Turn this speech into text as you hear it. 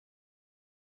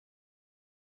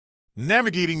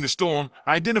Navigating the storm,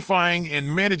 identifying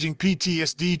and managing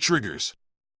PTSD triggers.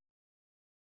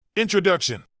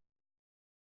 Introduction.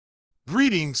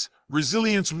 Greetings,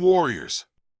 resilience warriors.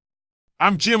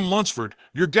 I'm Jim Lunsford,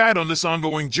 your guide on this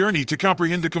ongoing journey to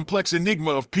comprehend the complex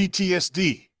enigma of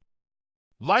PTSD.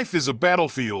 Life is a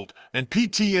battlefield, and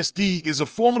PTSD is a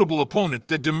formidable opponent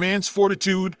that demands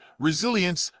fortitude,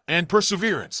 resilience, and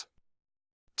perseverance.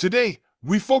 Today,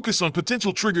 we focus on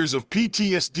potential triggers of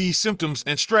PTSD symptoms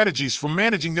and strategies for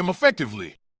managing them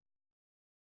effectively.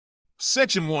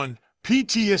 Section 1.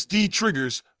 PTSD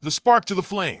triggers, the spark to the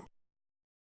flame.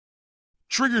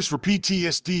 Triggers for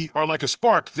PTSD are like a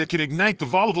spark that can ignite the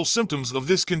volatile symptoms of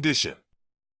this condition.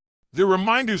 They're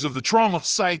reminders of the trauma,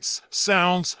 sights,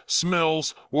 sounds,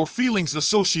 smells, or feelings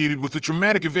associated with the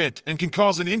traumatic event and can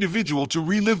cause an individual to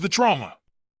relive the trauma.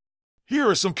 Here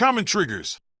are some common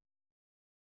triggers.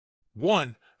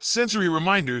 1. Sensory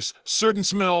reminders. Certain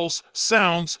smells,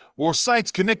 sounds, or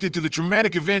sights connected to the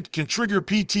traumatic event can trigger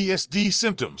PTSD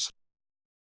symptoms.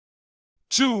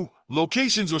 2.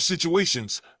 Locations or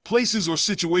situations. Places or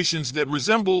situations that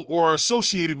resemble or are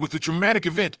associated with the traumatic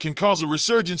event can cause a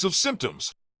resurgence of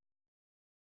symptoms.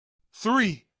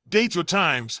 3. Dates or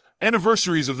times.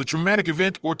 Anniversaries of the traumatic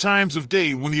event or times of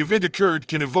day when the event occurred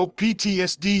can evoke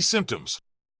PTSD symptoms.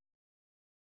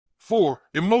 4.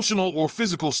 Emotional or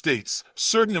physical states.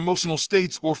 Certain emotional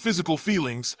states or physical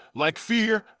feelings, like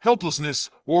fear, helplessness,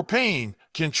 or pain,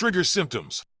 can trigger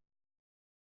symptoms.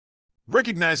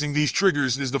 Recognizing these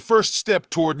triggers is the first step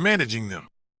toward managing them.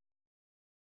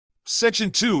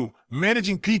 Section 2.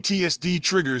 Managing PTSD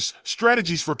triggers,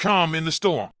 strategies for calm in the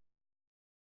storm.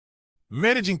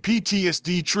 Managing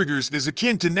PTSD triggers is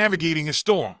akin to navigating a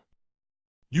storm.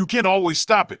 You can't always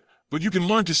stop it, but you can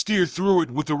learn to steer through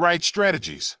it with the right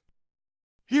strategies.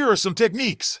 Here are some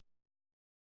techniques.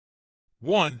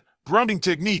 1. Grounding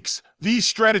techniques. These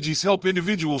strategies help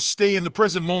individuals stay in the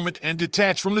present moment and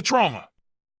detach from the trauma.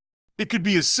 It could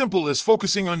be as simple as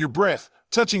focusing on your breath,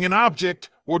 touching an object,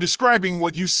 or describing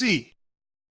what you see.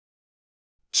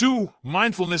 2.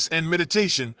 Mindfulness and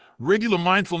meditation. Regular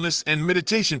mindfulness and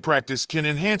meditation practice can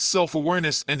enhance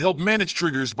self-awareness and help manage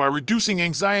triggers by reducing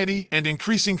anxiety and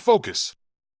increasing focus.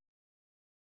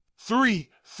 3.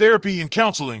 Therapy and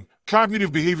counseling.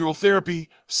 Cognitive behavioral therapy,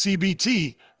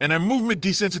 CBT, and movement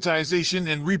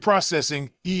desensitization and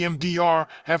reprocessing, EMDR,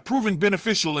 have proven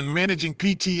beneficial in managing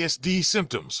PTSD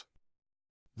symptoms.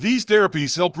 These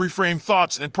therapies help reframe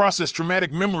thoughts and process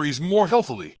traumatic memories more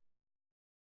healthily.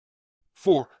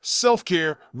 4.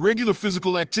 Self-care. Regular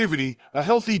physical activity, a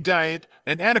healthy diet,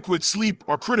 and adequate sleep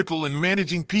are critical in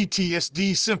managing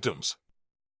PTSD symptoms.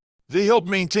 They help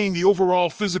maintain the overall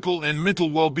physical and mental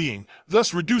well-being,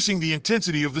 thus reducing the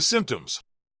intensity of the symptoms.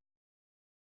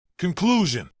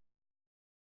 Conclusion.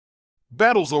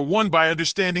 Battles are won by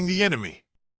understanding the enemy.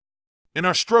 In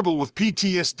our struggle with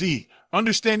PTSD,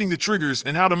 understanding the triggers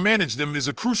and how to manage them is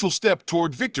a crucial step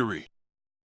toward victory.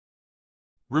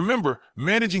 Remember,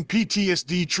 managing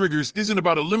PTSD triggers isn't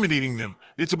about eliminating them,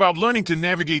 it's about learning to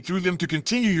navigate through them to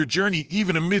continue your journey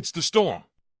even amidst the storm.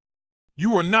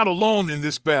 You are not alone in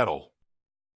this battle.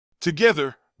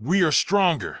 Together, we are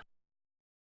stronger.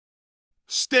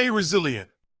 Stay resilient.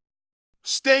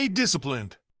 Stay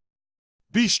disciplined.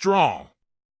 Be strong.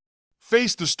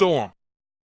 Face the storm.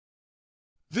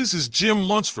 This is Jim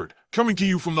Lunsford, coming to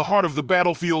you from the heart of the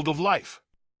battlefield of life.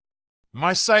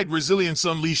 My site,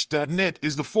 resilienceunleashed.net,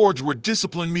 is the forge where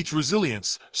discipline meets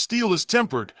resilience, steel is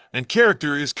tempered, and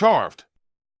character is carved.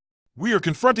 We are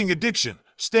confronting addiction,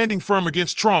 standing firm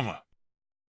against trauma.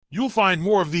 You'll find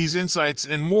more of these insights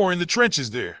and more in the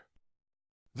trenches there.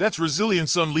 That's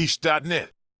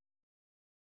resilienceunleashed.net.